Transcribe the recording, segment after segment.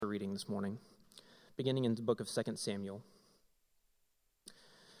reading this morning, beginning in the book of 2 Samuel.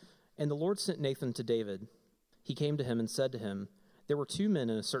 And the Lord sent Nathan to David. He came to him and said to him, "There were 2 men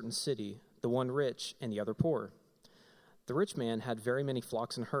in a certain city, the one rich and the other poor. The rich man had very many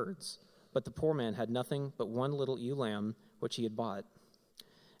flocks and herds, but the poor man had nothing but one little ewe lamb which he had bought.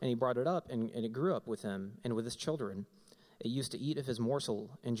 And he brought it up, and it grew up with him and with his children. It used to eat of his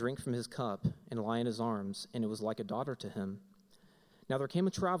morsel and drink from his cup and lie in his arms, and it was like a daughter to him. Now there came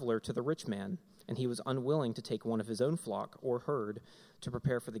a traveler to the rich man, and he was unwilling to take one of his own flock or herd to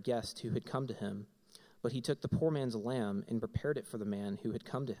prepare for the guest who had come to him. But he took the poor man's lamb and prepared it for the man who had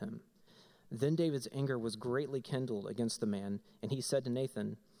come to him. Then David's anger was greatly kindled against the man, and he said to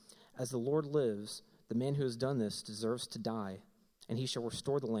Nathan, 'As the Lord lives, the man who has done this deserves to die, and he shall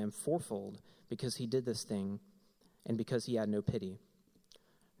restore the lamb fourfold, because he did this thing, and because he had no pity.'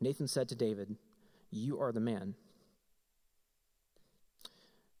 Nathan said to David, 'You are the man.'"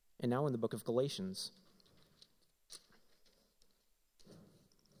 And now in the book of Galatians.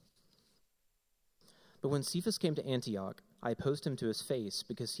 "But when Cephas came to Antioch, I opposed him to his face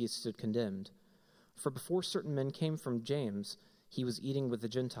because he had stood condemned. For before certain men came from James, he was eating with the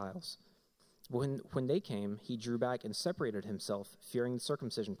Gentiles. When they came, he drew back and separated himself, fearing the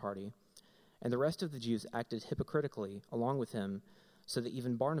circumcision party. And the rest of the Jews acted hypocritically along with him, so that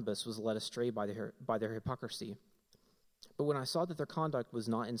even Barnabas was led astray by their hypocrisy. But when I saw that their conduct was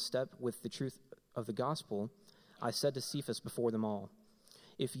not in step with the truth of the gospel, I said to Cephas before them all,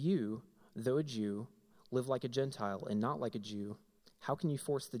 'If you, though a Jew, live like a Gentile and not like a Jew, how can you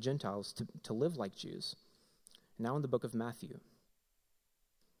force the Gentiles to live like Jews?'" Now in the book of Matthew.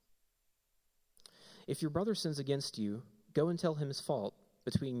 "If your brother sins against you, go and tell him his fault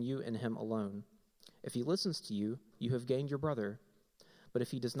between you and him alone. If he listens to you, you have gained your brother. But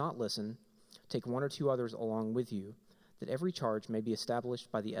if he does not listen, take 1 or 2 others along with you, that every charge may be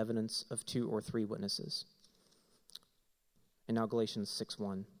established by the evidence of 2 or 3 witnesses." And now Galatians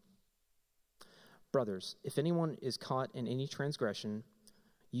 6:1. "Brothers, if anyone is caught in any transgression,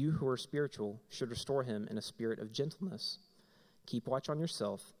 you who are spiritual should restore him in a spirit of gentleness. Keep watch on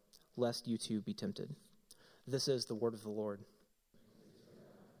yourself, lest you too be tempted." This is the word of the Lord.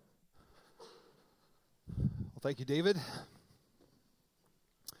 Well, thank you, David.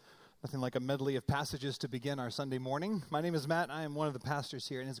 Nothing like a medley of passages to begin our Sunday morning. My name is Matt. I am one of the pastors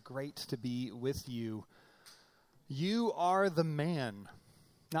here, and it's great to be with you. You are the man.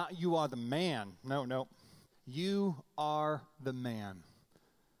 Not you are the man. No. You are the man.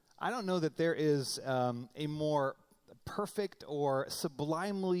 I don't know that there is a more perfect or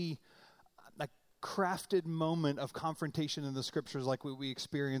sublimely crafted moment of confrontation in the scriptures like what we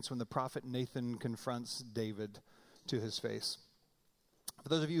experience when the prophet Nathan confronts David to his face. For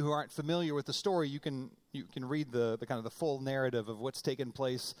those of you who aren't familiar with the story, you can read the kind of the full narrative of what's taken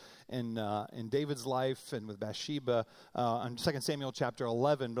place in David's life and with Bathsheba on 2 Samuel chapter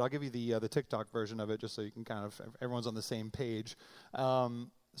 11. But I'll give you the TikTok version of it just so you can kind of everyone's on the same page.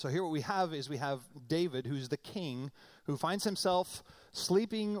 So here what we have David, who's the king, who finds himself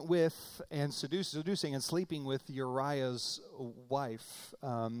sleeping with and seducing and sleeping with Uriah's wife.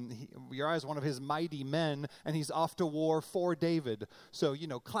 Uriah is one of his mighty men, and he's off to war for David. So,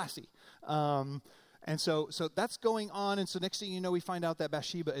 classy. And so that's going on, and so next thing you know, we find out that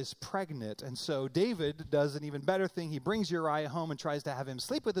Bathsheba is pregnant, and so David does an even better thing. He brings Uriah home and tries to have him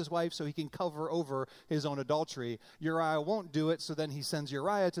sleep with his wife so he can cover over his own adultery. Uriah won't do it, so then he sends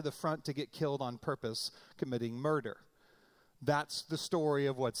Uriah to the front to get killed on purpose, committing murder. That's the story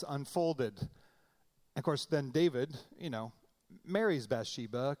of what's unfolded. Of course, then David, marries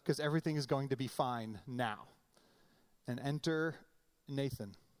Bathsheba because everything is going to be fine now. And enter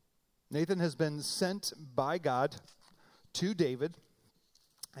Nathan. Nathan has been sent by God to David,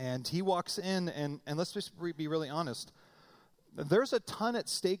 and he walks in, and let's just be really honest. There's a ton at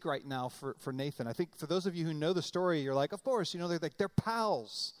stake right now for Nathan. I think for those of you who know the story, you're like, of course, they're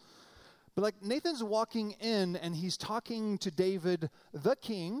pals. But Nathan's walking in, and he's talking to David, the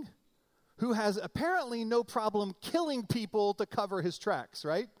king, who has apparently no problem killing people to cover his tracks,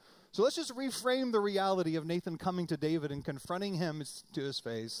 right? So let's just reframe the reality of Nathan coming to David and confronting him to his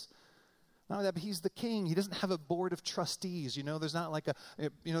face. Not only that, but he's the king. He doesn't have a board of trustees. There's not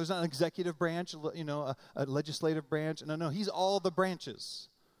there's not an executive branch, a legislative branch. No, he's all the branches.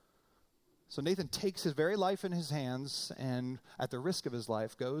 So Nathan takes his very life in his hands and at the risk of his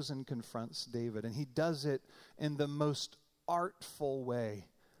life goes and confronts David. And he does it in the most artful way.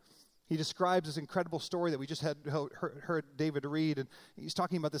 He describes this incredible story that we just heard David read, and he's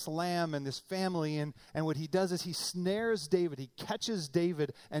talking about this lamb and this family, and what he does is he snares David, he catches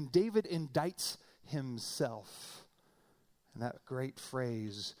David, and David indicts himself. And that great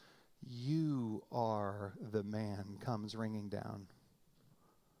phrase, "You are the man," comes ringing down.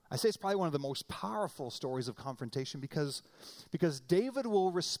 I say it's probably one of the most powerful stories of confrontation because David will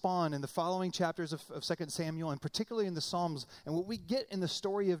respond in the following chapters of 2 Samuel, and particularly in the Psalms. And what we get in the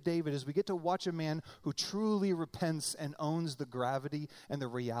story of David is we get to watch a man who truly repents and owns the gravity and the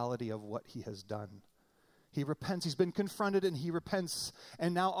reality of what he has done. He repents. He's been confronted and he repents.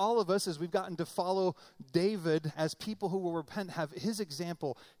 And now all of us, as we've gotten to follow David as people who will repent, have his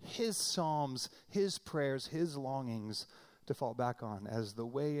example, his psalms, his prayers, his longings to fall back on as the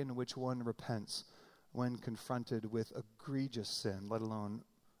way in which one repents when confronted with egregious sin, let alone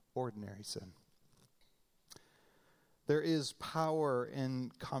ordinary sin. There is power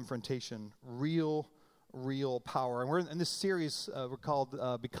in confrontation, real power. And we're in this series we're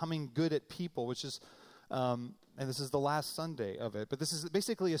called Becoming Good at People, which is, and this is the last Sunday of it, but this is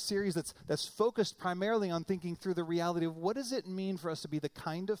basically a series that's focused primarily on thinking through the reality of what does it mean for us to be the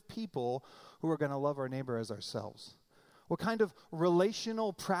kind of people who are going to love our neighbor as ourselves. What kind of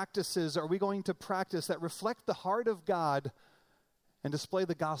relational practices are we going to practice that reflect the heart of God and display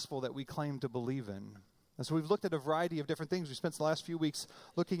the gospel that we claim to believe in? And so we've looked at a variety of different things. We spent the last few weeks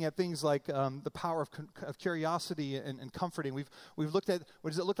looking at things like the power of curiosity and comforting. We've looked at what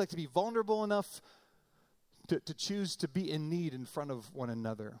does it look like to be vulnerable enough to choose to be in need in front of one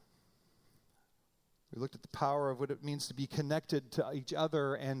another. We looked at the power of what it means to be connected to each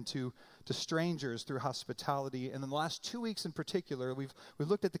other and to strangers through hospitality. And in the last 2 weeks in particular, we've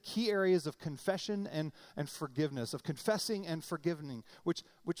looked at the key areas of confession and forgiveness, of confessing and forgiving, which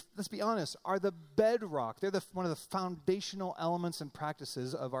let's be honest, are the bedrock. They're one of the foundational elements and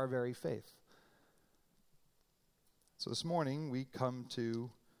practices of our very faith. So this morning, we come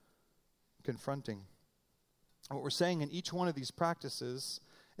to confronting. And what we're saying in each one of these practices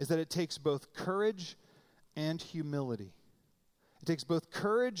is that it takes both courage and humility. It takes both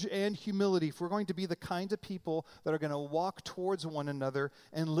courage and humility if we're going to be the kind of people that are going to walk towards one another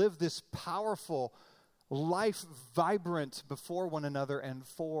and live this powerful life, vibrant before one another and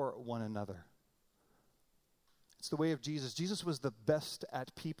for one another. It's the way of Jesus. Jesus was the best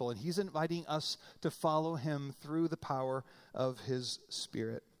at people, and he's inviting us to follow him through the power of his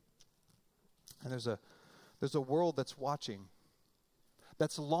Spirit. And there's a world that's watching,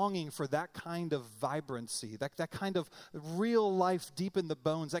 that's longing for that kind of vibrancy, that kind of real life deep in the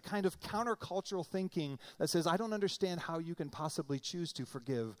bones, that kind of countercultural thinking that says, I don't understand how you can possibly choose to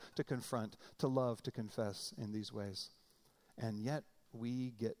forgive, to confront, to love, to confess in these ways. And yet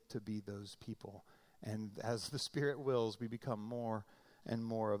we get to be those people. And as the Spirit wills, we become more and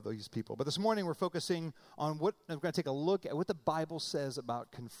more of these people. But this morning we're focusing on we're going to take a look at what the Bible says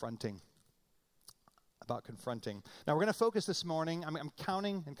about confronting. Now, we're going to focus this morning, I'm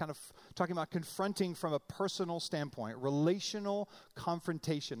counting and kind of talking about confronting from a personal standpoint, relational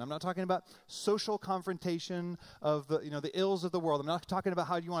confrontation. I'm not talking about social confrontation of the ills of the world. I'm not talking about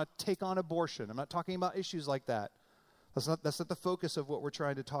how you want to take on abortion. I'm not talking about issues like that. That's not the focus of what we're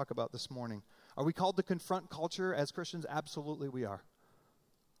trying to talk about this morning. Are we called to confront culture as Christians? Absolutely we are.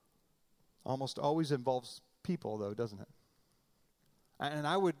 Almost always involves people, though, doesn't it? And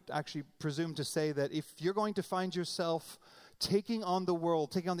I would actually presume to say that if you're going to find yourself taking on the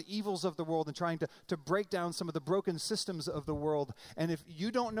world, taking on the evils of the world and trying to break down some of the broken systems of the world, and if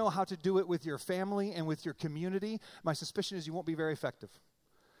you don't know how to do it with your family and with your community, my suspicion is you won't be very effective.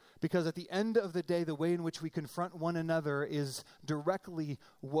 Because at the end of the day, the way in which we confront one another is directly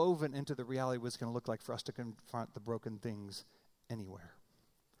woven into the reality of what it's going to look like for us to confront the broken things anywhere.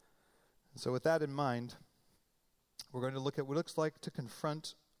 So with that in mind, we're going to look at what it looks like to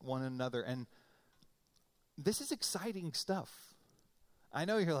confront one another. And this is exciting stuff. I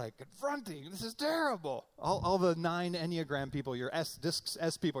know you're like, confronting, this is terrible. All the 9 Enneagram people, your S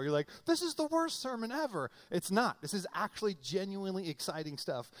people, you're like, this is the worst sermon ever. It's not. This is actually genuinely exciting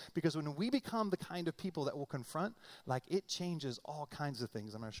stuff. Because when we become the kind of people that will confront, it changes all kinds of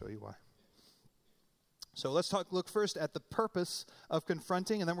things. I'm going to show you why. So let's look first at the purpose of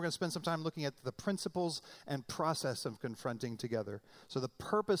confronting, and then we're going to spend some time looking at the principles and process of confronting together. So the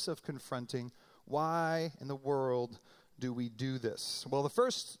purpose of confronting, why in the world do we do this? Well, the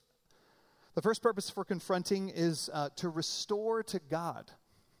first purpose for confronting is to restore to God.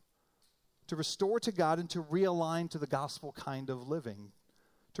 To restore to God and to realign to the gospel kind of living.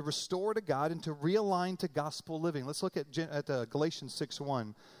 To restore to God and to realign to gospel living. Let's look at Galatians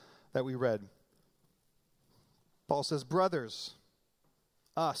 6:1 that we read. Paul says, brothers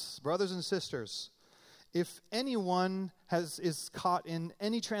and sisters, if anyone is caught in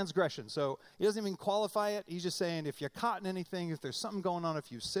any transgression, so he doesn't even qualify it, he's just saying if you're caught in anything, if there's something going on,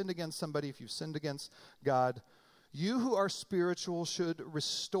 if you've sinned against somebody, if you've sinned against God, You who are spiritual should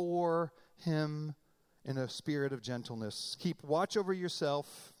restore him in a spirit of gentleness. Keep watch over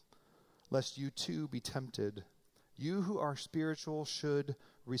yourself, lest you too be tempted. You who are spiritual should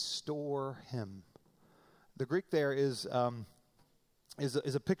restore him. The Greek there is a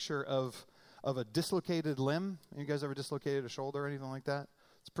picture of a dislocated limb. You guys ever dislocated a shoulder or anything like that?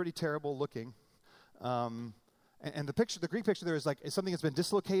 It's pretty terrible looking. And the Greek picture there is something that's been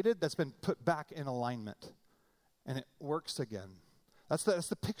dislocated, that's been put back in alignment, and it works again. That's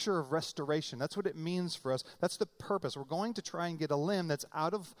the picture of restoration. That's what it means for us. That's the purpose. We're going to try and get a limb that's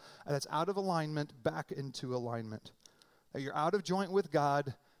out of alignment back into alignment. You're out of joint with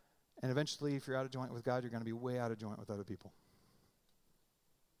God, and eventually, if you're out of joint with God, you're going to be way out of joint with other people.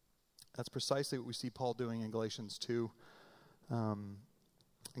 That's precisely what we see Paul doing in Galatians 2.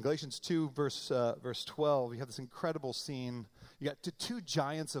 In Galatians 2, verse 12, you have this incredible scene. You got two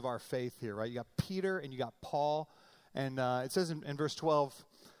giants of our faith here, right? You got Peter and you got Paul. And it says in verse 12,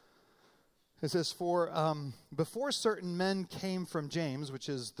 it says, For before certain men came from James, which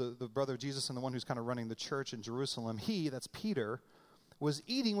is the brother of Jesus and the one who's kind of running the church in Jerusalem, he, that's Peter, was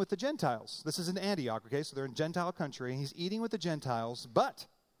eating with the Gentiles. This is in Antioch, okay? So they're in Gentile country, and he's eating with the Gentiles. But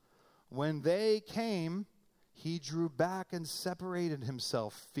when they came, he drew back and separated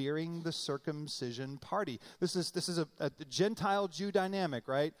himself, fearing the circumcision party. This is a Gentile-Jew dynamic,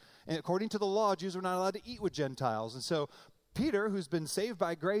 right? And according to the law, Jews were not allowed to eat with Gentiles. And so Peter, who's been saved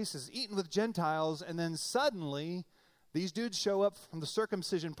by grace, is eating with Gentiles, and then suddenly these dudes show up from the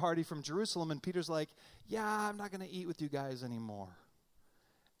circumcision party from Jerusalem, and Peter's like, yeah, I'm not going to eat with you guys anymore.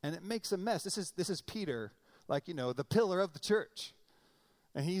 And it makes a mess. This is Peter, the pillar of the church.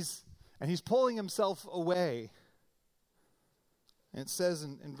 And he's pulling himself away. And it says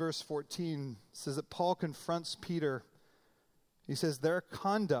in verse 14, it says that Paul confronts Peter. He says, their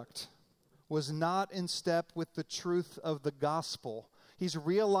conduct was not in step with the truth of the gospel. He's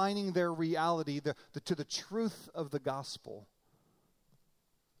realigning their reality to the truth of the gospel.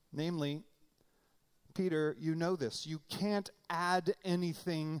 Namely, Peter, you know this. You can't add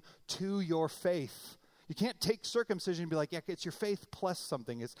anything to your faith. You can't take circumcision and be like, yeah, it's your faith plus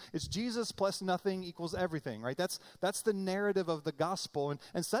something. It's Jesus plus nothing equals everything, right? That's the narrative of the gospel.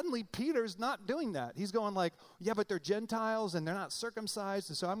 And suddenly Peter's not doing that. He's going like, yeah, but they're Gentiles and they're not circumcised,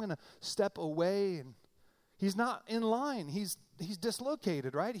 and so I'm going to step away. And he's not in line. He's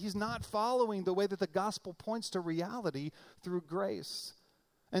dislocated, right? He's not following the way that the gospel points to reality through grace.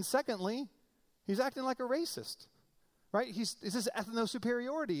 And secondly, he's acting like a racist. Right? This is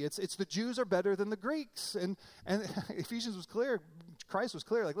ethno-superiority. It's the Jews are better than the Greeks. And Ephesians was clear, Christ was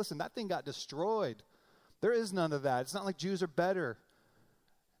clear, listen, that thing got destroyed. There is none of that. It's not like Jews are better.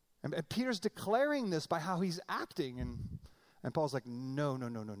 And Peter's declaring this by how he's acting. And Paul's like, no.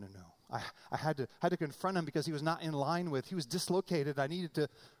 I had to confront him because he was not in line with, he was dislocated. I needed to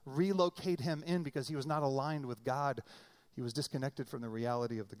relocate him in because he was not aligned with God. He was disconnected from the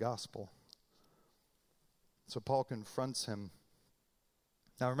reality of the gospel. So Paul confronts him.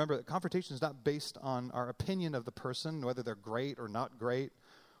 Now remember, that confrontation is not based on our opinion of the person, whether they're great or not great,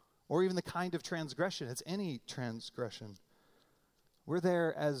 or even the kind of transgression. It's any transgression. We're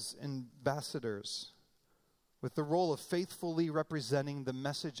there as ambassadors with the role of faithfully representing the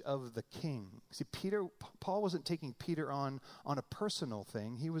message of the king. See, Paul wasn't taking Peter on a personal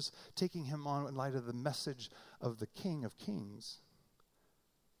thing. He was taking him on in light of the message of the King of Kings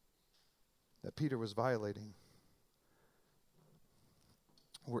that Peter was violating.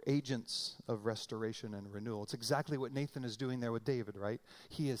 We're agents of restoration and renewal. It's exactly what Nathan is doing there with David, right?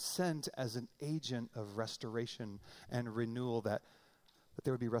 He is sent as an agent of restoration and renewal, that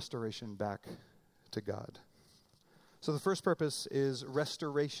there would be restoration back to God. So the first purpose is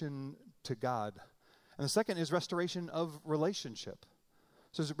restoration to God. And the second is restoration of relationship.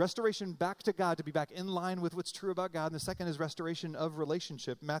 So it's restoration back to God, to be back in line with what's true about God. And the second is restoration of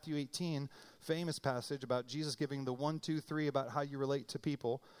relationship. Matthew 18, famous passage about Jesus giving the 1, 2, 3 about how you relate to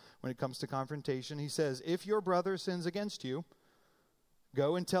people when it comes to confrontation. He says, if your brother sins against you,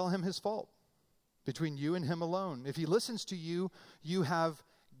 go and tell him his fault between you and him alone. If he listens to you, you have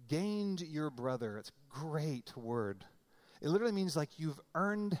gained your brother. It's a great word. It literally means like you've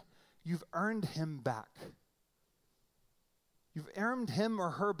earned him back. You've earned him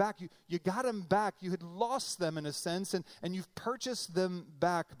or her back. You got him back. You had lost them in a sense, and you've purchased them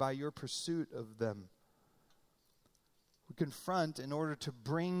back by your pursuit of them. We confront in order to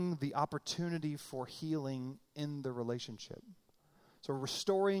bring the opportunity for healing in the relationship. So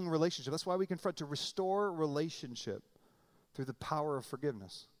restoring relationship. That's why we confront, to restore relationship through the power of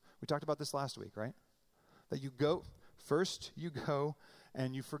forgiveness. We talked about this last week, right? That you go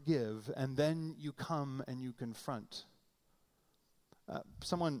and you forgive, and then you come and you confront.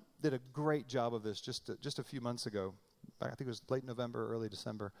 Someone did a great job of this just a few months ago. I think it was late November, early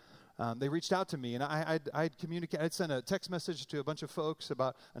December. They reached out to me, and I'd sent a text message to a bunch of folks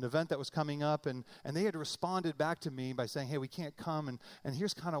about an event that was coming up, and they had responded back to me by saying, hey, we can't come, and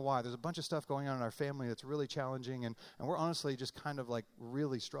here's kind of why. There's a bunch of stuff going on in our family that's really challenging, and we're honestly just kind of like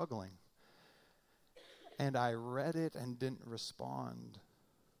really struggling. And I read it and didn't respond.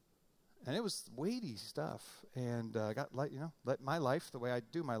 And it was weighty stuff, and let my life, the way I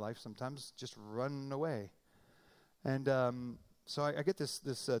do my life sometimes, just run away. And so I get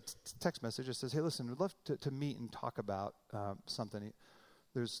this text message that says, hey, listen, we'd love to meet and talk about something.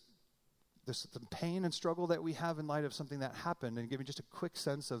 There's some pain and struggle that we have in light of something that happened, and give me just a quick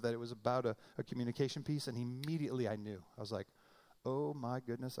sense of that it was about a communication piece, and immediately I knew. I was like, oh my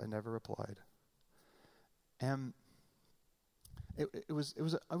goodness, I never replied. And it was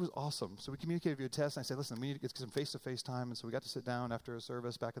awesome. So we communicated via text, and I said, listen, we need to get some face-to-face time. And so we got to sit down after a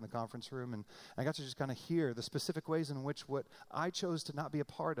service back in the conference room, and I got to just kind of hear the specific ways in which what I chose to not be a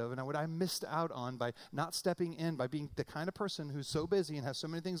part of and what I missed out on by not stepping in, by being the kind of person who's so busy and has so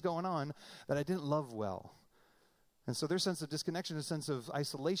many things going on that I didn't love well. And so their sense of disconnection, a sense of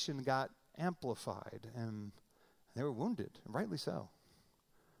isolation got amplified, and they were wounded, and rightly so.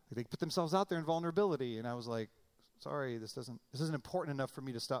 They put themselves out there in vulnerability, and I was like, sorry, this isn't important enough for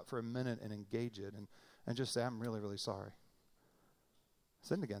me to stop for a minute and engage it and just say, I'm really, really sorry. I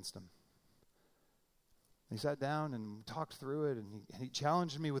sinned against him. He sat down and talked through it, and he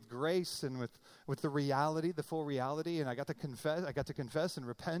challenged me with grace and with the reality, the full reality, and I got to confess and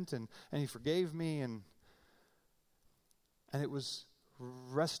repent, and he forgave me, and it was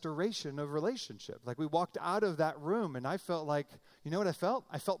restoration of relationship. Like, we walked out of that room, and I felt like, you know what I felt?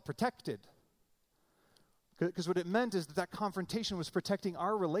 I felt protected. Because what it meant is that confrontation was protecting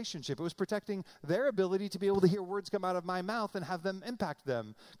our relationship. It was protecting their ability to be able to hear words come out of my mouth and have them impact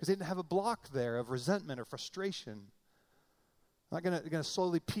them, because they didn't have a block there of resentment or frustration. I'm not going to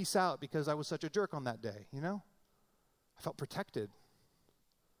slowly peace out because I was such a jerk on that day, you know? I felt protected.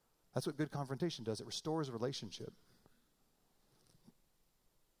 That's what good confrontation does. It restores a relationship.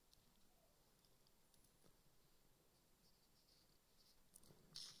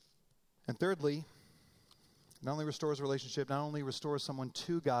 And thirdly, not only restores a relationship, not only restores someone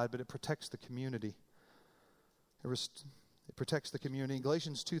to God, but it protects the community. It protects the community. In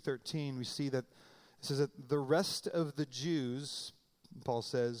Galatians 2:13, we see that it says that the rest of the Jews, Paul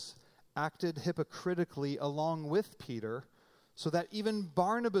says, acted hypocritically along with Peter, so that even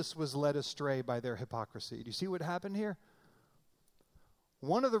Barnabas was led astray by their hypocrisy. Do you see what happened here?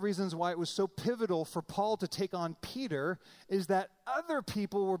 One of the reasons why it was so pivotal for Paul to take on Peter is that other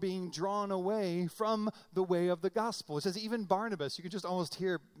people were being drawn away from the way of the gospel. It says even Barnabas. You can just almost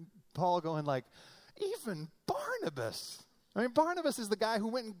hear Paul going like, even Barnabas. I mean, Barnabas is the guy who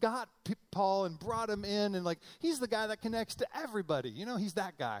went and got Paul and brought him in, and like, he's the guy that connects to everybody. You know, he's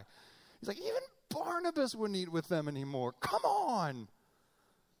that guy. He's like, even Barnabas wouldn't eat with them anymore. Come on.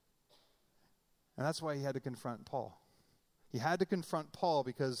 And that's why he had to confront Paul. He had to confront Paul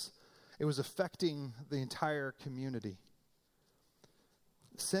because it was affecting the entire community.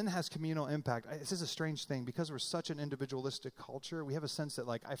 Sin has communal impact. This is a strange thing. Because we're such an individualistic culture, we have a sense that,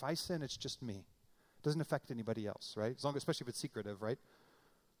 like, if I sin, it's just me. It doesn't affect anybody else, right? Especially if it's secretive, right?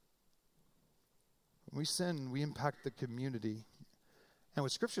 When we sin, we impact the community. And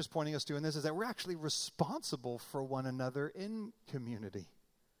what Scripture is pointing us to in this is that we're actually responsible for one another in community.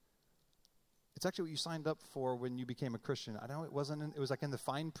 It's actually what you signed up for when you became a Christian. I know it was like in the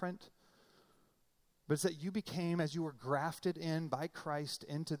fine print. But it's that you became, as you were grafted in by Christ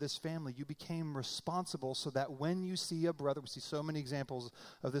into this family, you became responsible so that when you see a brother, we see so many examples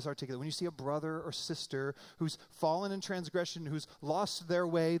of this articulated, when you see a brother or sister who's fallen in transgression, who's lost their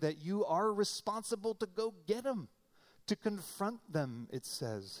way, that you are responsible to go get them, to confront them, it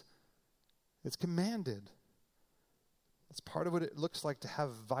says. It's commanded. It's part of what it looks like to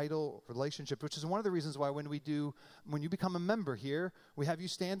have vital relationship, which is one of the reasons why when you become a member here, we have you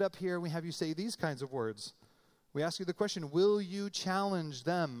stand up here and we have you say these kinds of words. We ask you the question, will you challenge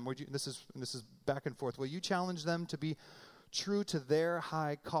them? This is back and forth. Will you challenge them to be true to their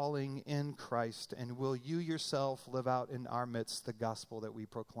high calling in Christ? And will you yourself live out in our midst the gospel that we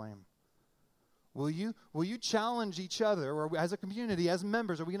proclaim? Will you challenge each other, or as a community, as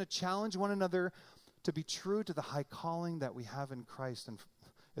members, are we going to challenge one another to be true to the high calling that we have in Christ? And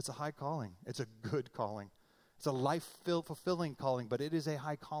it's a high calling. It's a good calling. It's a life-fulfilling calling, but it is a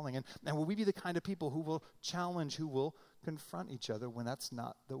high calling. And will we be the kind of people who will challenge, who will confront each other when that's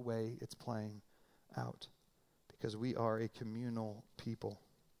not the way it's playing out? because we are a communal people.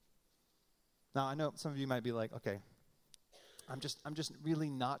 Now, I know some of you might be like, okay, I'm just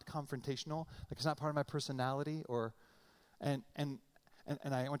really not confrontational. Like, it's not part of my personality, and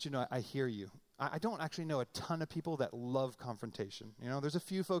I want you to know I hear you. I don't actually know a ton of people that love confrontation. There's a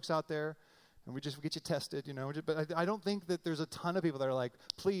few folks out there, and we get you tested, but I don't think that there's a ton of people that are like,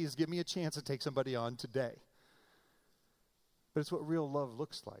 please give me a chance to take somebody on today. But it's what real love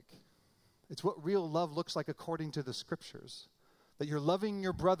looks like. It's what real love looks like according to the scriptures. That you're loving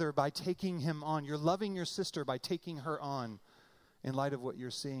your brother by taking him on. You're loving your sister by taking her on in light of what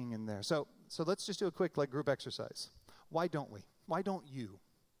you're seeing in there. So let's just do a quick group exercise. Why don't we? Why don't you?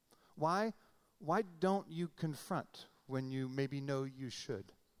 Why don't you confront when you maybe know you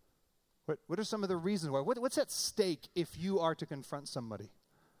should? What are some of the reasons why? What's at stake if you are to confront somebody?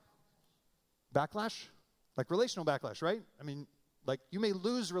 Backlash? Like relational backlash, right? I mean, like you may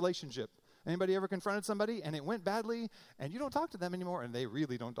lose relationship. Anybody ever confronted somebody and it went badly and you don't talk to them anymore and they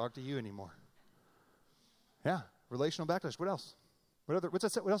really don't talk to you anymore? Yeah, relational backlash. What else? What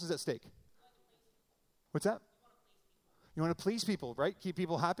else is at stake? What's that? You want to please people, right? Keep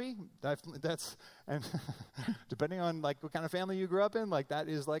people happy. That's and depending on like what kind of family you grew up in, like that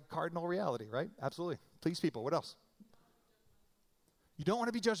is like cardinal reality, right? Absolutely. Please people. What else? You don't want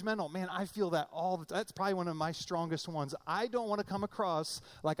to be judgmental. Man, I feel that all the time. That's probably one of my strongest ones. I don't want to come across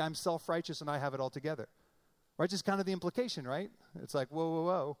like I'm self-righteous and I have it all together. Right? Just kind of the implication, right? It's like,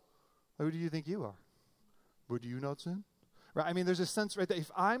 whoa. Who do you think you are? Would you not sin? Right? I mean, there's a sense right that if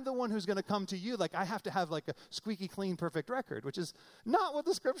I'm the one who's going to come to you, like I have to have like a squeaky clean, perfect record, which is not what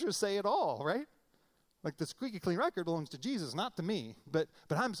the scriptures say at all, right? Like the squeaky clean record belongs to Jesus, not to me. But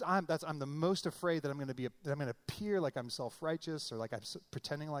I'm the most afraid that I'm going to appear like I'm self-righteous or like I'm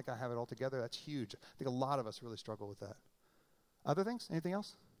pretending like I have it all together. That's huge. I think a lot of us really struggle with that. Other things? Anything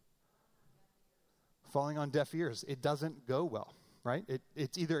else? Falling on deaf ears. It doesn't go well, right?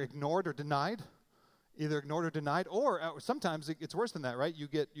 It's either ignored or denied. Or sometimes it's worse than that, right? You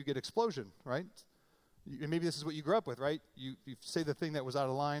get explosion, right? And maybe this is what you grew up with, right? You say the thing that was out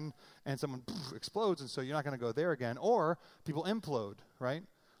of line and someone explodes, and so you're not going to go there again. Or people implode, right?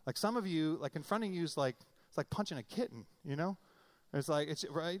 Like some of you, like confronting you is like, it's like punching a kitten, It's like, it's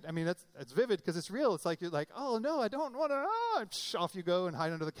right. I mean, it's vivid because it's real. It's like, you're like, oh no, I don't want to, and off you go and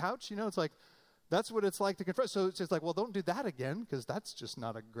hide under the couch. It's like, that's what it's like to confront. So it's just like, well, don't do that again because that's just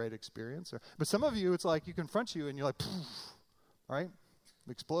not a great experience. But some of you, it's like you confront you and you're like, right?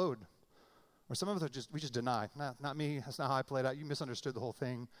 Explode. Or some of us we just deny. Not me. That's not how I played out. You misunderstood the whole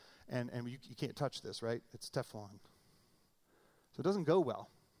thing, and you can't touch this, right? It's Teflon. So it doesn't go well.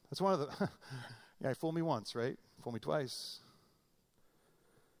 That's one of the, fool me once, right? Fool me twice.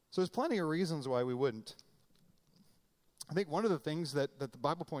 So there's plenty of reasons why we wouldn't. I think one of the things that the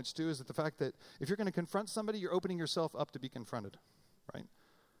Bible points to is that the fact that if you're going to confront somebody, you're opening yourself up to be confronted, right?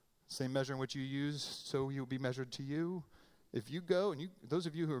 Same measure in which you use, so you'll be measured to you. If you go, and those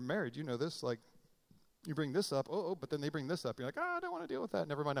of you who are married, you know this, like, you bring this up, but then they bring this up. You're like, I don't want to deal with that.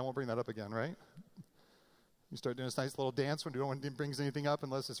 Never mind, I won't bring that up again, right? You start doing this nice little dance when no one brings anything up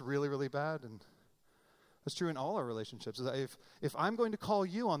unless it's really, really bad. And that's true in all our relationships. If I'm going to call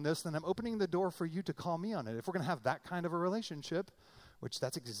you on this, then I'm opening the door for you to call me on it. If we're going to have that kind of a relationship, which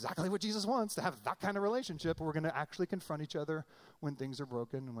that's exactly what Jesus wants, to have that kind of relationship, we're going to actually confront each other when things are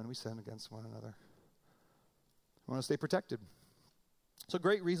broken and when we sin against one another. We want to stay protected. So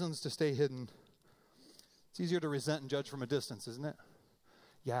great reasons to stay hidden. It's easier to resent and judge from a distance, isn't it?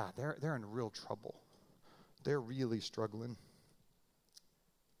 Yeah, they're in real trouble. They're really struggling.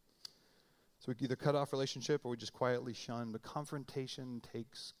 So we can either cut off relationship or we just quietly shun. But confrontation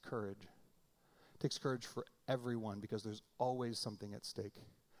takes courage. It takes courage for everyone because there's always something at stake.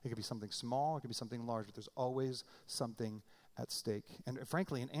 It could be something small, it could be something large, but there's always something at stake. And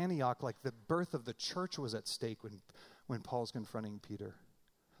frankly, in Antioch, like the birth of the church was at stake when Paul's confronting Peter.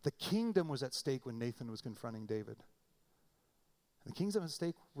 The kingdom was at stake when Nathan was confronting David. And the kingdom is at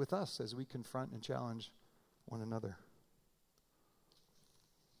stake with us as we confront and challenge one another.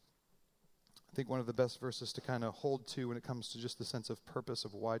 I think one of the best verses to kind of hold to when it comes to just the sense of purpose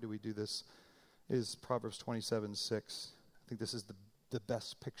of why do we do this is Proverbs 27:6. I think this is the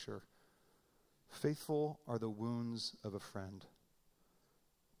best picture. Faithful are the wounds of a friend.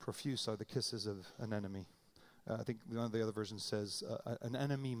 Profuse are the kisses of an enemy. I think one of the other versions says, an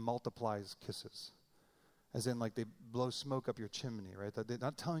enemy multiplies kisses. As in, like, they blow smoke up your chimney, right? They're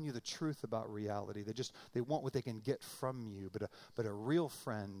not telling you the truth about reality. They want what they can get from you. But a real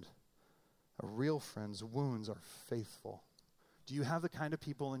friend's wounds are faithful. Do you have the kind of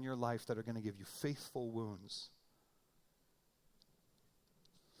people in your life that are going to give you faithful wounds?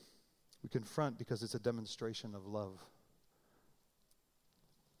 We confront because it's a demonstration of love.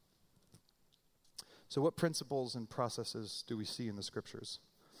 So what principles and processes do we see in the Scriptures?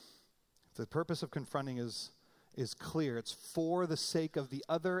 The purpose of confronting is clear. It's for the sake of the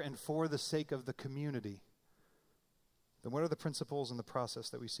other and for the sake of the community. Then what are the principles and the process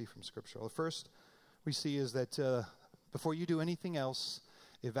that we see from Scripture? Well, the first we see is that before you do anything else,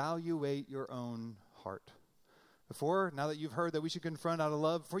 evaluate your own heart. Now that you've heard that we should confront out of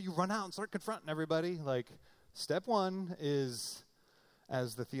love, before you run out and start confronting everybody, step one is,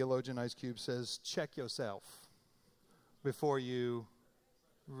 as the theologian Ice Cube says, check yourself before you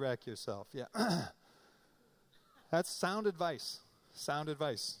wreck yourself. Yeah. That's sound advice. Sound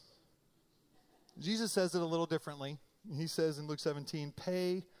advice. Jesus says it a little differently. He says in Luke 17,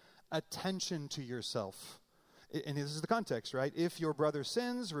 pay attention to yourself. And this is the context, right? If your brother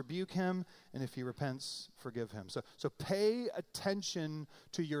sins, rebuke him, and if he repents, forgive him. So pay attention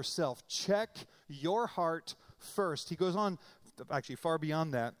to yourself. Check your heart first. He goes on, actually far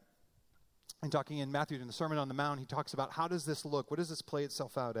beyond that, and talking in Matthew in the Sermon on the Mount, he talks about how does this look? What does this play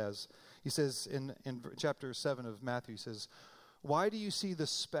itself out as? He says in chapter 7 of Matthew, he says, why do you see the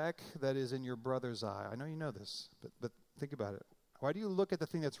speck that is in your brother's eye? I know you know this, but think about it. Why do you look at the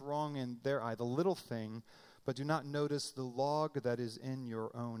thing that's wrong in their eye, the little thing, but do not notice the log that is in your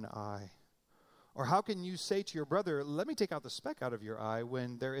own eye? Or how can you say to your brother, let me take out the speck out of your eye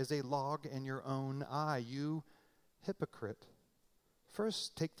when there is a log in your own eye? You hypocrite.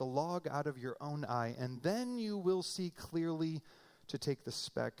 First, take the log out of your own eye, and then you will see clearly to take the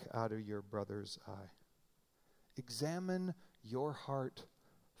speck out of your brother's eye. Examine your heart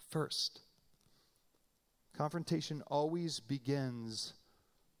first. Confrontation always begins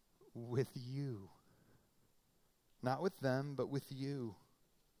with you. Not with them, but with you.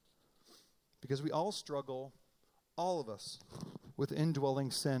 Because we all struggle, all of us, with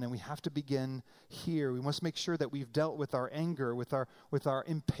indwelling sin, and we have to begin here. We must make sure that we've dealt with our anger, with our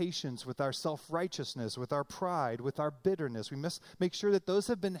impatience, with our self-righteousness, with our pride, with our bitterness. We must make sure that those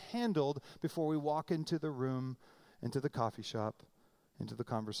have been handled before we walk into the room, into the coffee shop, into the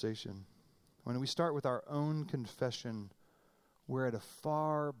conversation. When we start with our own confession, we're at a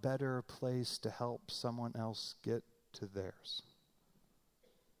far better place to help someone else get to theirs.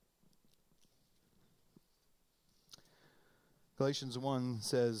 Galatians 1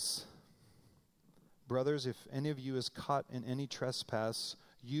 says, brothers, if any of you is caught in any trespass,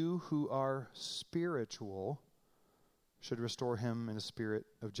 you who are spiritual should restore him in a spirit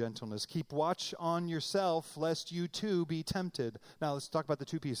of gentleness. Keep watch on yourself, lest you too be tempted. Now let's talk about the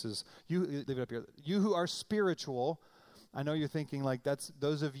two pieces. You leave it up here. You who are spiritual, I know you're thinking that's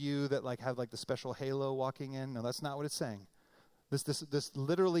those of you that have the special halo walking in. No, that's not what it's saying. This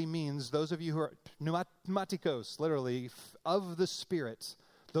literally means those of you who are pneumatikos, literally, of the Spirit.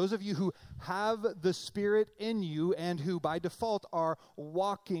 Those of you who have the Spirit in you and who by default are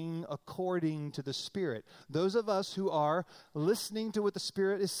walking according to the Spirit. Those of us who are listening to what the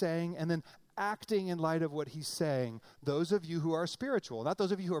Spirit is saying and then acting in light of what he's saying. Those of you who are spiritual. Not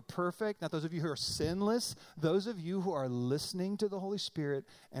those of you who are perfect, not those of you who are sinless. Those of you who are listening to the Holy Spirit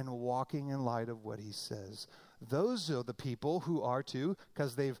and walking in light of what he says. Those are the people who are to,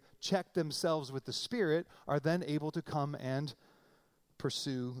 because they've checked themselves with the Spirit, are then able to come and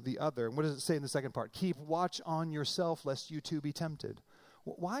pursue the other. And what does it say in the second part? Keep watch on yourself, lest you too be tempted.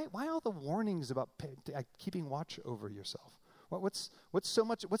 Why all the warnings about keeping watch over yourself? What's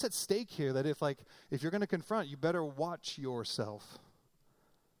at stake here that if you're going to confront, you better watch yourself?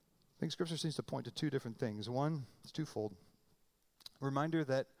 I think Scripture seems to point to two different things. One, it's twofold. A reminder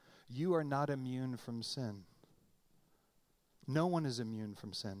that you are not immune from sin. No one is immune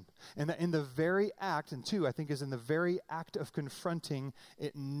from sin. And that in the very act, and two, I think, is in the very act of confronting,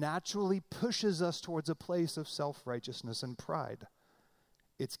 it naturally pushes us towards a place of self-righteousness and pride.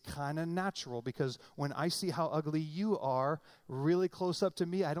 It's kind of natural because when I see how ugly you are really close up to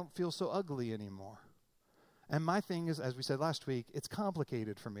me, I don't feel so ugly anymore. And my thing is, as we said last week, it's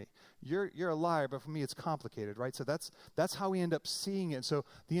complicated for me. You're a liar, but for me it's complicated, right? So that's how we end up seeing it. So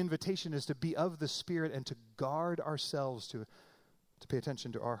the invitation is to be of the Spirit and to guard ourselves, to pay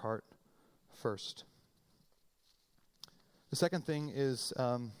attention to our heart first. The second thing is,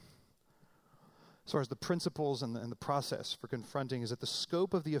 as far as the principles and the process for confronting, is that the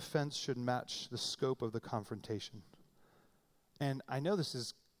scope of the offense should match the scope of the confrontation. And I know this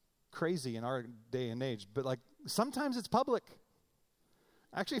is crazy in our day and age, but sometimes it's public.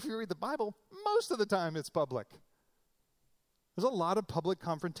 Actually, if you read the Bible, most of the time it's public. There's a lot of public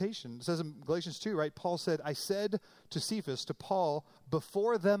confrontation. It says in Galatians 2, right? Paul said, I said to Cephas, to Paul,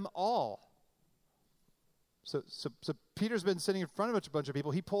 before them all. So Peter's been sitting in front of a bunch of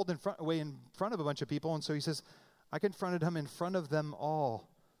people. He pulled away in front of a bunch of people, and so he says, I confronted him in front of them all.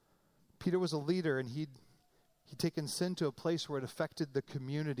 Peter was a leader, and he'd taken sin to a place where it affected the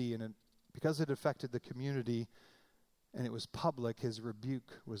community, and because it affected the community and it was public, his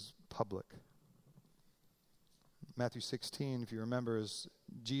rebuke was public. Matthew 16, if you remember, is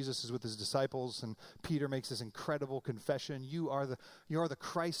Jesus is with his disciples, and Peter makes this incredible confession. You are the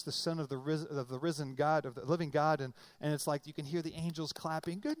Christ, the Son of the risen God, of the living God. And it's like you can hear the angels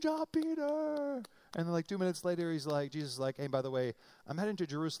clapping, good job, Peter. And then like 2 minutes later, Jesus is like, hey, by the way, I'm heading to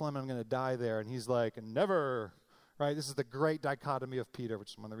Jerusalem, and I'm going to die there. And he's like, never. Right? This is the great dichotomy of Peter,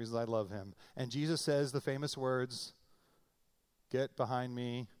 which is one of the reasons I love him. And Jesus says the famous words, get behind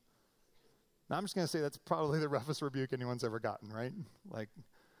me. Now, I'm just going to say that's probably the roughest rebuke anyone's ever gotten, right? Like,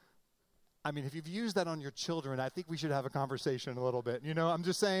 I mean, if you've used that on your children, I think we should have a conversation a little bit. You know, I'm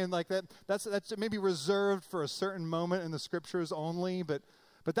just saying like that's maybe reserved for a certain moment in the scriptures only, but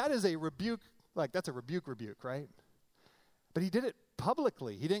that is a rebuke, like that's a rebuke, right? But he did it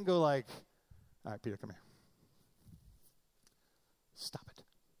publicly. He didn't go like, all right, Peter, come here. Stop it.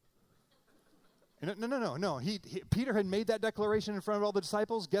 No. Peter had made that declaration in front of all the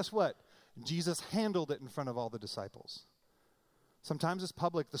disciples. Guess what? Jesus handled it in front of all the disciples. Sometimes it's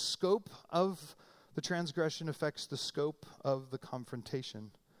public. The scope of the transgression affects the scope of the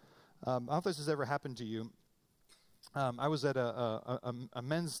confrontation. I don't know if this has ever happened to you. I was at a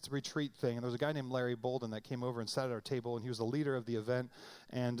men's retreat thing, and there was a guy named Larry Bolden that came over and sat at our table, and he was the leader of the event.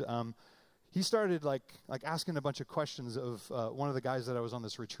 And he started like asking a bunch of questions of one of the guys that I was on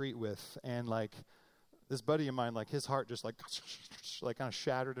this retreat with, and like this buddy of mine, like his heart just like kind of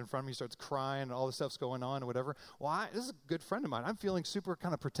shattered in front of me. He starts crying, and all this stuff's going on and whatever. Well, this is a good friend of mine. I'm feeling super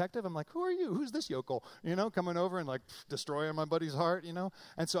kind of protective. I'm like, who are you? Who's this yokel? You know, coming over and like destroying my buddy's heart, you know?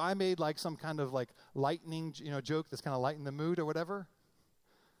 And so I made like some kind of like lightning, joke that's kind of lighten the mood or whatever.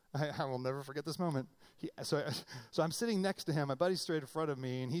 I will never forget this moment. So I'm sitting next to him. My buddy's straight in front of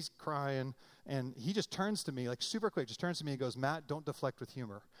me, and he's crying. And he just turns to me, like super quick, just turns to me and goes, Matt, don't deflect with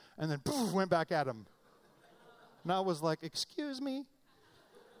humor. And then poof, went back at him. And I was like, excuse me?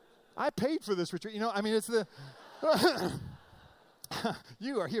 I paid for this retreat. I mean, it's the...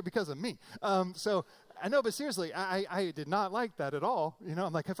 you are here because of me. So I know, but seriously, I did not like that at all.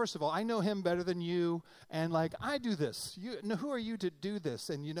 I'm like, first of all, I know him better than you, and like, I do this. Who are you to do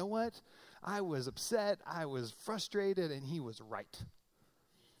this? And you know what? I was upset, I was frustrated, and he was right.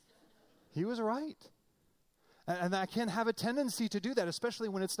 He was right. And I can have a tendency to do that, especially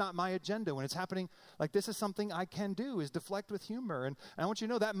when it's not my agenda, when it's happening, like this is something I can do, is deflect with humor. And I want you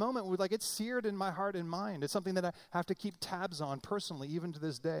to know that moment, it's seared in my heart and mind. It's something that I have to keep tabs on personally, even to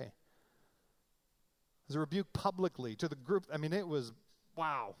this day. There's a rebuke publicly to the group. I mean, it was,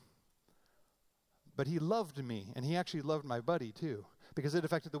 wow. But he loved me, and he actually loved my buddy too, because it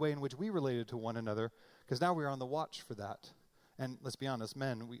affected the way in which we related to one another, because now we were on the watch for that. And let's be honest,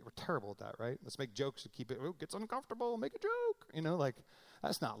 men, we're terrible at that, right? Let's make jokes to keep it, it gets uncomfortable, make a joke.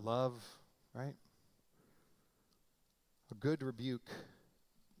 That's not love, right? A good rebuke.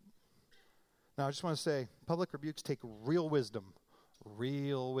 Now, I just want to say, public rebukes take real wisdom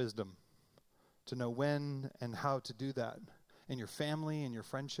to know when and how to do that in your family and your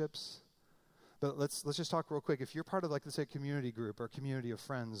friendships. But let's just talk real quick. If you're part of, like, let's say, a community group or a community of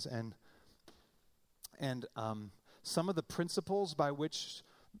friends, and some of the principles by which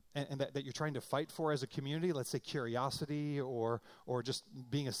and that you're trying to fight for as a community, let's say curiosity or just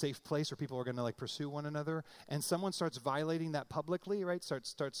being a safe place where people are going to like pursue one another, and someone starts violating that publicly, right?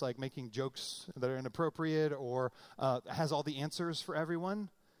 Starts like making jokes that are inappropriate or has all the answers for everyone.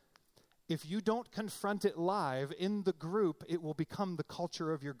 If you don't confront it live in the group, it will become the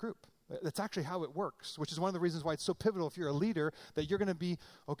culture of your group. That's actually how it works, which is one of the reasons why it's so pivotal if you're a leader, that you're going to be,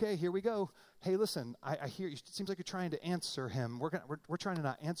 okay, here we go. Hey, listen, I hear you. It seems like you're trying to answer him. We're trying to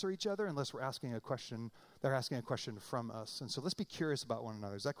not answer each other unless we're asking a question. They're asking a question from us. And so let's be curious about one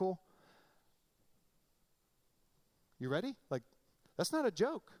another. Is that cool? You ready? Like, that's not a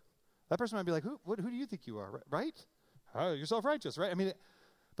joke. That person might be like, who do you think you are, right? Oh, you're self-righteous, right? I mean,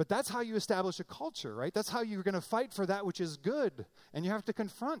 but that's how you establish a culture, right? That's how you're going to fight for that which is good, and you have to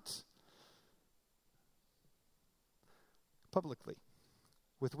confront publicly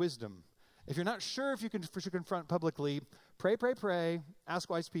with wisdom. If you're not sure if you should confront publicly, pray, ask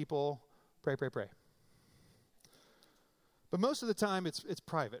wise people, pray. But most of the time, it's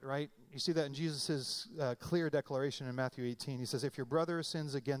private, right? You see that in Jesus' clear declaration in Matthew 18. He says, if your brother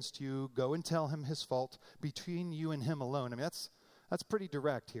sins against you, go and tell him his fault between you and him alone. I mean, that's pretty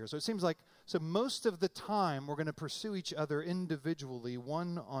direct here. So it seems like So most of the time, we're going to pursue each other individually,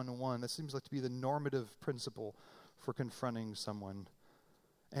 one-on-one. That seems like to be the normative principle for confronting someone.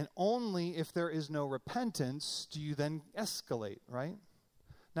 And only if there is no repentance do you then escalate, right?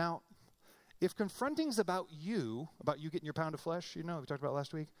 Now, if confronting's about you getting your pound of flesh, we talked about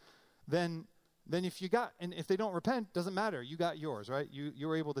last week, then if they don't repent, doesn't matter. You got yours, right? You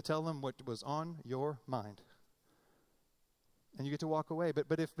were able to tell them what was on your mind. And you get to walk away.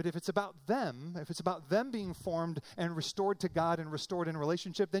 But if it's about them, if it's about them being formed and restored to God and restored in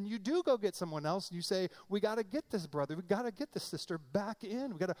relationship, then you do go get someone else and you say, we got to get this brother, we got to get this sister back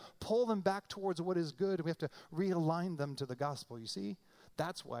in. We got to pull them back towards what is good. We have to realign them to the gospel. You see?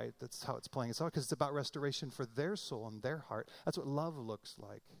 That's how it's playing. It's all because it's about restoration for their soul and their heart. That's what love looks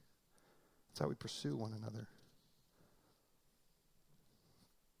like. That's how we pursue one another.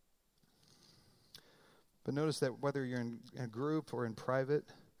 But notice that whether you're in a group or in private,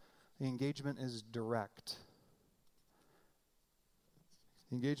 the engagement is direct.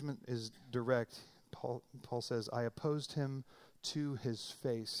 The engagement is direct. Paul says, I opposed him to his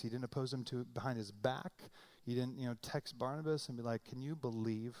face. He didn't oppose him behind his back. He didn't, text Barnabas and be like, can you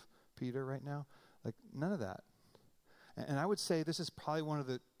believe Peter right now? Like, none of that. And I would say this is probably one of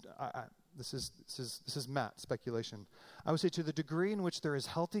the, this is Matt, speculation. I would say to the degree in which there is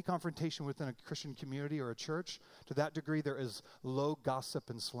healthy confrontation within a Christian community or a church, to that degree there is low gossip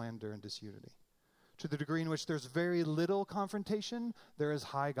and slander and disunity. To the degree in which there's very little confrontation, there is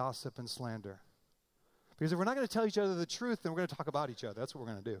high gossip and slander. Because if we're not going to tell each other the truth, then we're going to talk about each other. That's what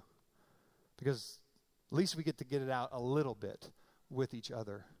we're going to do. Because at least we get to get it out a little bit with each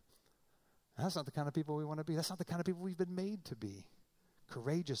other. And that's not the kind of people we want to be. That's not the kind of people we've been made to be.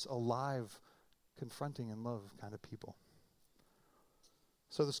 Courageous, alive, confronting in love kind of people.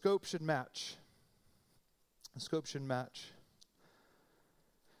 So the scope should match. The scope should match.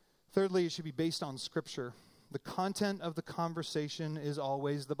 Thirdly, it should be based on Scripture. The content of the conversation is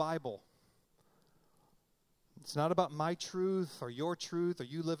always the Bible. It's not about my truth or you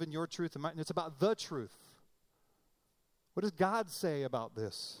live in your truth. It's about the truth. What does God say about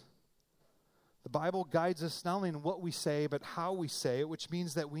this? The Bible guides us not only in what we say, but how we say it, which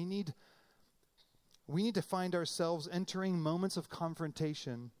means that we need to find ourselves entering moments of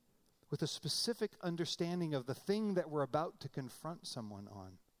confrontation with a specific understanding of the thing that we're about to confront someone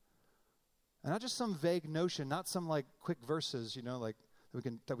on. And not just some vague notion, not some like quick verses, that we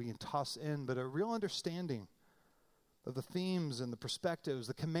can toss in, but a real understanding of the themes and the perspectives,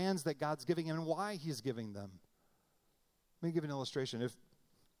 the commands that God's giving him and why he's giving them. Let me give you an illustration. If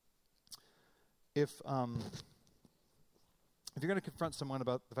you're going to confront someone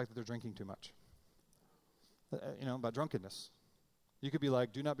about the fact that they're drinking too much, about drunkenness, you could be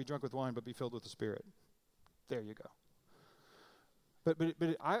like, do not be drunk with wine, but be filled with the Spirit. There you go. But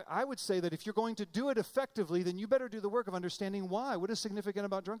I would say that if you're going to do it effectively, then you better do the work of understanding why. What is significant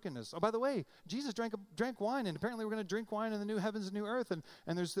about drunkenness? Oh, by the way, Jesus drank wine, and apparently we're going to drink wine in the new heavens and new earth. And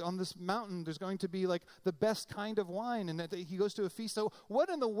there's on this mountain, there's going to be like the best kind of wine, and he goes to a feast. So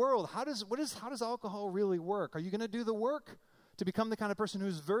what in the world? How does alcohol really work? Are you going to do the work to become the kind of person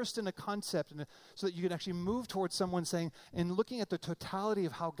who's versed in a concept, so that you can actually move towards someone saying, and looking at the totality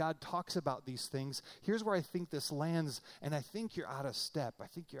of how God talks about these things, here's where I think this lands, and I think you're out of step. I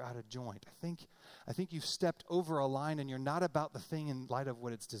think you're out of joint. I think you've stepped over a line, and you're not about the thing in light of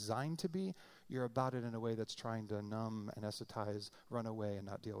what it's designed to be. You're about it in a way that's trying to numb, anesthetize, run away, and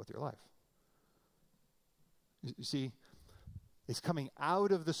not deal with your life. You see, it's coming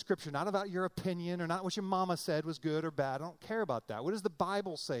out of the Scripture, not about your opinion or not what your mama said was good or bad. I don't care about that. What does the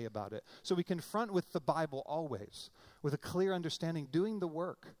Bible say about it? So we confront with the Bible always, with a clear understanding, doing the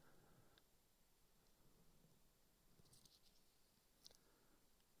work.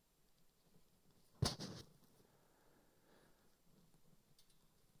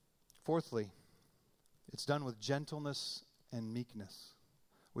 Fourthly, it's done with gentleness and meekness.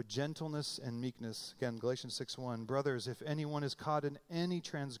 With gentleness and meekness. Again, Galatians 6:1. Brothers, if anyone is caught in any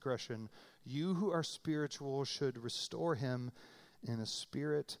transgression, you who are spiritual should restore him in a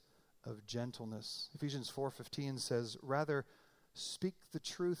spirit of gentleness. Ephesians 4:15 says, rather, speak the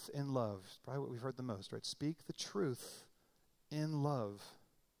truth in love. Probably what we've heard the most, right? Speak the truth in love.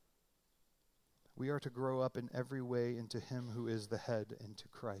 We are to grow up in every way into him who is the head, into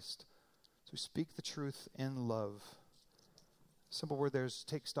Christ. So speak the truth in love. Simple word there is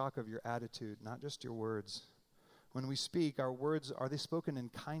take stock of your attitude, not just your words. When we speak, our words, are they spoken in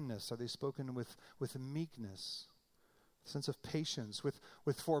kindness? Are they spoken with meekness? A sense of patience, with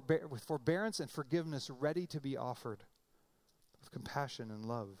forbearance and forgiveness ready to be offered, with compassion and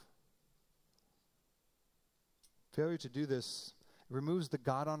love. Failure to do this It removes the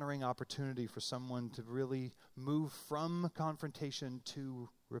God-honoring opportunity for someone to really move from confrontation to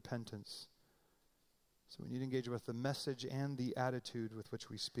repentance. So we need to engage with the message and the attitude with which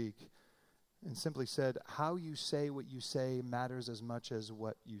we speak. And simply said, how you say what you say matters as much as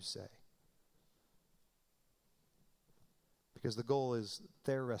what you say. Because the goal is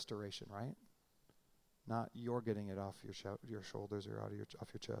their restoration, right? Not your getting it off your shoulders or off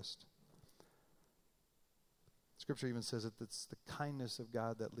your chest. Scripture even says that it's the kindness of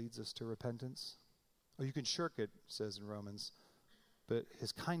God that leads us to repentance. Or you can shirk it, says in Romans. But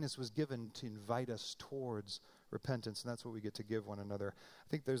his kindness was given to invite us towards repentance, and that's what we get to give one another. I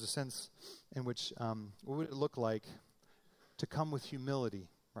think there's a sense in which, what would it look like to come with humility,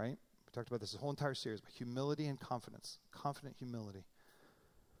 right? We talked about this whole entire series, but humility and confidence, confident humility.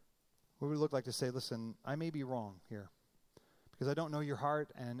 What would it look like to say, listen, I may be wrong here, because I don't know your heart,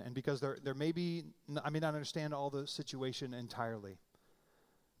 and because there may be, I may not understand all the situation entirely.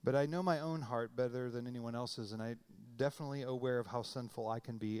 But I know my own heart better than anyone else's, and I'm definitely aware of how sinful I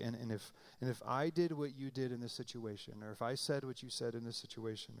can be. And if I did what you did in this situation, or if I said what you said in this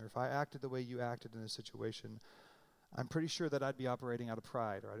situation, or if I acted the way you acted in this situation, I'm pretty sure that I'd be operating out of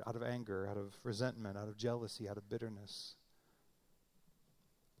pride, or out of anger, out of resentment, out of jealousy, out of bitterness.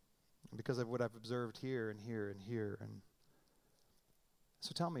 Because of what I've observed here and here and here. And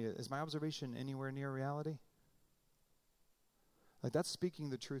so tell me, is my observation anywhere near reality? Like, that's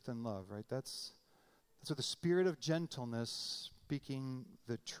speaking the truth in love, right? That's with the spirit of gentleness speaking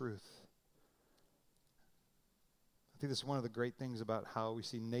the truth. I think this is one of the great things about how we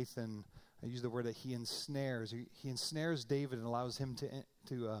see Nathan. I use the word that he ensnares. He ensnares David and allows him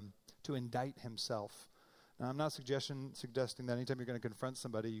to indict himself. Now, I'm not suggesting that anytime you're going to confront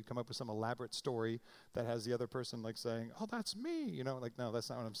somebody, you come up with some elaborate story that has the other person like saying, oh, that's me. You know, like, no,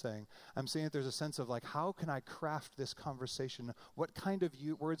 that's not what I'm saying. I'm saying that there's a sense of like, how can I craft this conversation? What kind of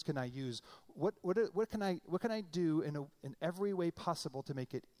words can I use? What can I do in every way possible to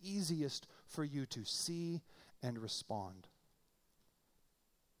make it easiest for you to see and respond?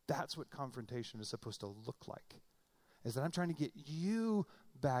 That's what confrontation is supposed to look like. Is that I'm trying to get you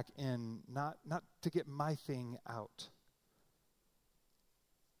back in, not to get my thing out.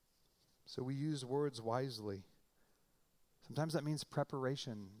 So we use words wisely. Sometimes that means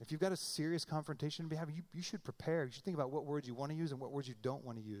preparation. If you've got a serious confrontation to be having, you should prepare. You should think about what words you want to use and what words you don't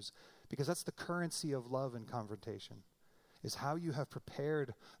want to use. Because that's the currency of love and confrontation, is how you have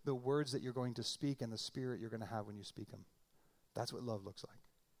prepared the words that you're going to speak and the spirit you're going to have when you speak them. That's what love looks like.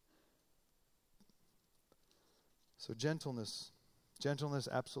 So gentleness,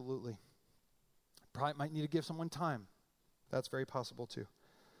 absolutely. Probably might need to give someone time. That's very possible too.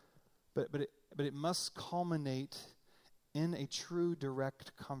 But it must culminate in a true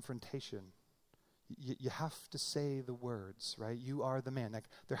direct confrontation. You have to say the words, right? You are the man. Like,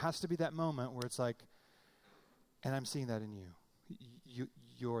 there has to be that moment where it's like, and I'm seeing that in you.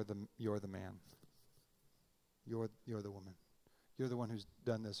 You're the man. You're the woman. You're the one who's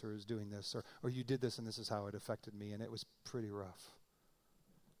done this or is doing this, or you did this and this is how it affected me, and it was pretty rough.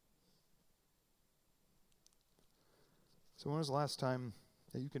 So when was the last time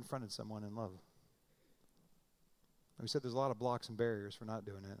that you confronted someone in love? We said there's a lot of blocks and barriers for not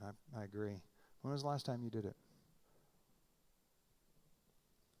doing it. I agree. When was the last time you did it?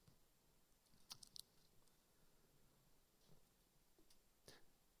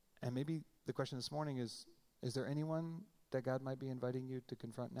 And maybe the question this morning is there anyone that God might be inviting you to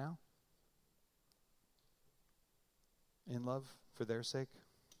confront now? In love, for their sake?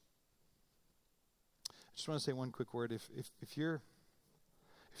 I just want to say one quick word. If you're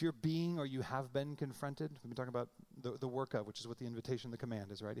being or you have been confronted, we've been talking about the work of, which is what the invitation, the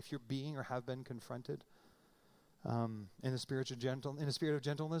command is, right? If you're being or have been confronted in a spirit of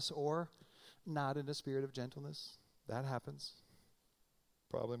gentleness, or not in a spirit of gentleness, that happens.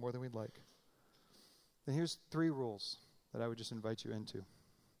 Probably more than we'd like. Then here's 3 rules that I would just invite you into.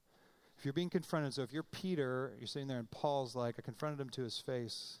 If you're being confronted, so if you're Peter, you're sitting there and Paul's like, I confronted him to his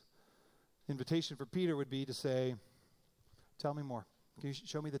face. The invitation for Peter would be to say, tell me more. Can you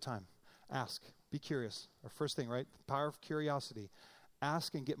show me the time? Ask. Be curious. Our first thing, right? The power of curiosity.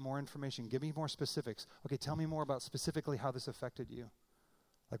 Ask and get more information. Give me more specifics. Okay, tell me more about specifically how this affected you.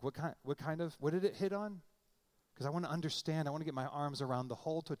 Like what did it hit on? Because I want to understand. I want to get my arms around the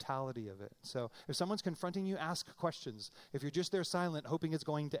whole totality of it. So if someone's confronting you, ask questions. If you're just there silent, hoping it's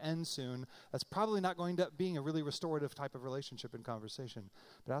going to end soon, that's probably not going to be a really restorative type of relationship and conversation.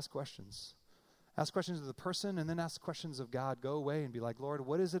 But ask questions. Ask questions of the person, and then ask questions of God. Go away and be like, Lord,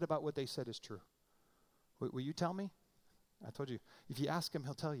 what is it about what they said is true? Will you tell me? I told you, if you ask him,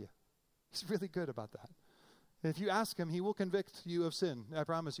 he'll tell you. He's really good about that. If you ask him, he will convict you of sin. I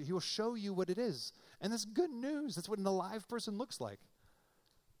promise you. He will show you what it is. And that's good news. That's what an alive person looks like.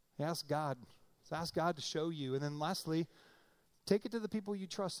 Ask God. Ask God to show you. And then lastly, take it to the people you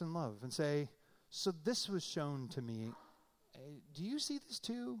trust and love and say, so this was shown to me. Do you see this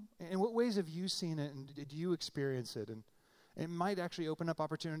too? In what ways have you seen it, and did you experience it? And it might actually open up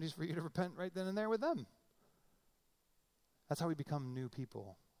opportunities for you to repent right then and there with them. That's how we become new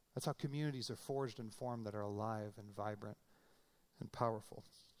people. That's how communities are forged and formed that are alive and vibrant and powerful.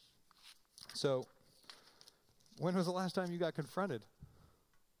 So, when was the last time you got confronted?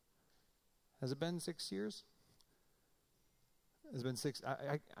 Has it been 6 years? It's been 6.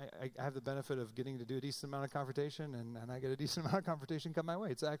 I have the benefit of getting to do a decent amount of confrontation, and I get a decent amount of confrontation come my way.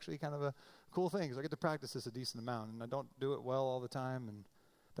 It's actually kind of a cool thing, because I get to practice this a decent amount, and I don't do it well all the time.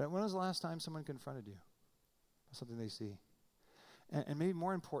 But when was the last time someone confronted you? Something they see. And maybe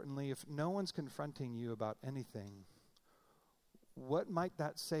more importantly, if no one's confronting you about anything, what might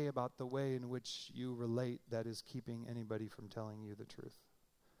that say about the way in which you relate that is keeping anybody from telling you the truth?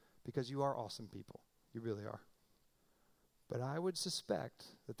 Because you are awesome people. You really are. But I would suspect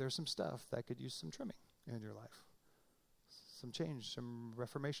that there's some stuff that could use some trimming in your life. Some change, some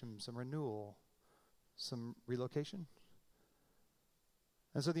reformation, some renewal, some relocation.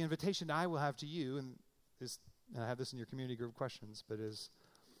 And so the invitation I will have to you, and I have this in your community group questions, but is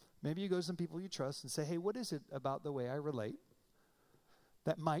maybe you go to some people you trust and say, hey, what is it about the way I relate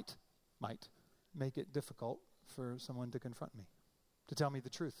that might make it difficult for someone to confront me, to tell me the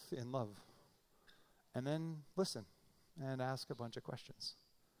truth in love? And then listen and ask a bunch of questions.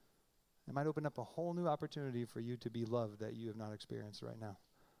 It might open up a whole new opportunity for you to be loved that you have not experienced right now.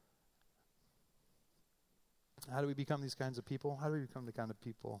 How do we become these kinds of people? How do we become the kind of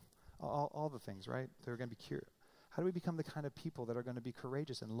people? All the things, right? They're going to be cured. How do we become the kind of people that are going to be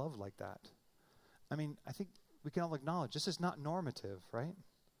courageous and love like that? I mean, I think we can all acknowledge this is not normative, right?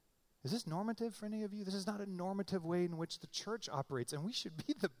 Is this normative for any of you? This is not a normative way in which the church operates, and we should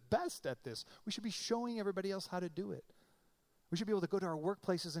be the best at this. We should be showing everybody else how to do it. We should be able to go to our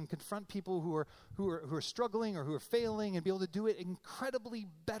workplaces and confront people who are struggling or who are failing, and be able to do it incredibly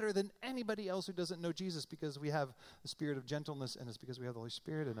better than anybody else who doesn't know Jesus, because we have the spirit of gentleness in us, because we have the Holy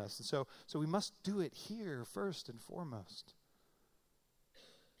Spirit in us. And so we must do it here first and foremost.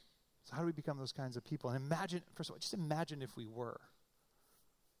 So how do we become those kinds of people? And imagine, first of all, just imagine if we were.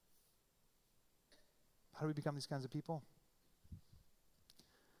 How do we become these kinds of people?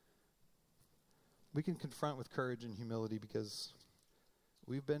 We can confront with courage and humility because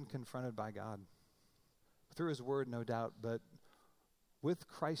we've been confronted by God. Through his word, no doubt, but with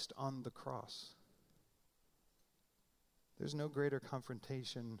Christ on the cross. There's no greater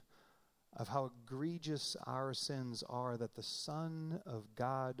confrontation of how egregious our sins are that the Son of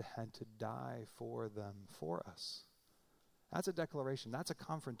God had to die for them, for us. That's a declaration. That's a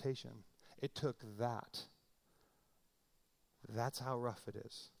confrontation. It took that. That's how rough it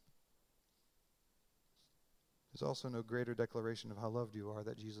is. There's also no greater declaration of how loved you are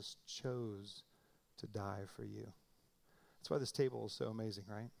that Jesus chose to die for you. That's why this table is so amazing,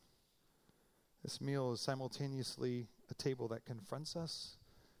 right? This meal is simultaneously a table that confronts us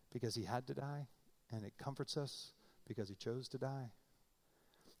because he had to die, and it comforts us because he chose to die.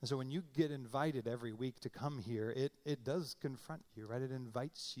 And so when you get invited every week to come here, it does confront you, right? It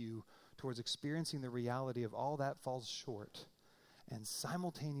invites you towards experiencing the reality of all that falls short. And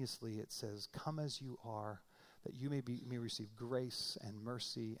simultaneously it says, come as you are, that you may receive grace and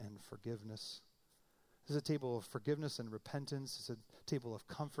mercy and forgiveness. This is a table of forgiveness and repentance. It's a table of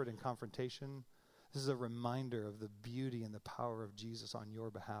comfort and confrontation. This is a reminder of the beauty and the power of Jesus on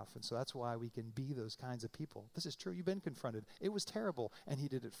your behalf. And so that's why we can be those kinds of people. This is true. You've been confronted. It was terrible, and he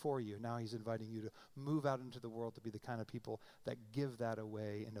did it for you. Now he's inviting you to move out into the world to be the kind of people that give that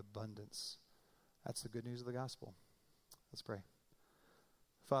away in abundance. That's the good news of the gospel. Let's pray.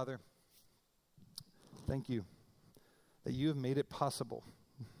 Father, thank you that you have made it possible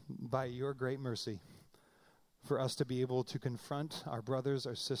by your great mercy for us to be able to confront our brothers,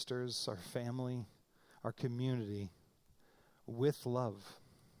 our sisters, our family, our community with love.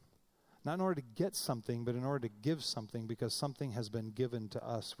 Not in order to get something, but in order to give something, because something has been given to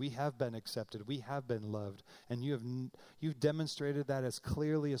us. We have been accepted. We have been loved. And you've demonstrated that as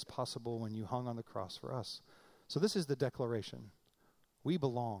clearly as possible when you hung on the cross for us. So this is the declaration. We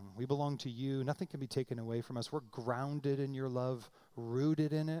belong. We belong to you. Nothing can be taken away from us. We're grounded in your love,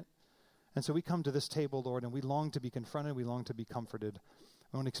 rooted in it. And so we come to this table, Lord, and we long to be confronted. We long to be comforted.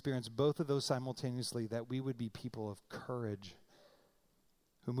 We want to experience both of those simultaneously, that we would be people of courage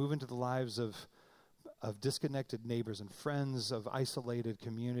who move into the lives of disconnected neighbors and friends, of isolated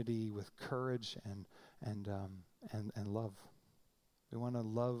community with courage and love. We want to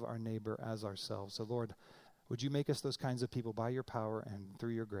love our neighbor as ourselves. So Lord, would you make us those kinds of people by your power and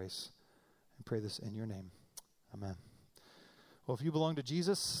through your grace? I pray this in your name. Amen. Well, if you belong to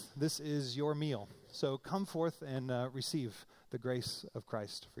Jesus, this is your meal. So come forth and receive the grace of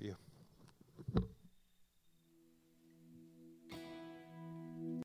Christ for you.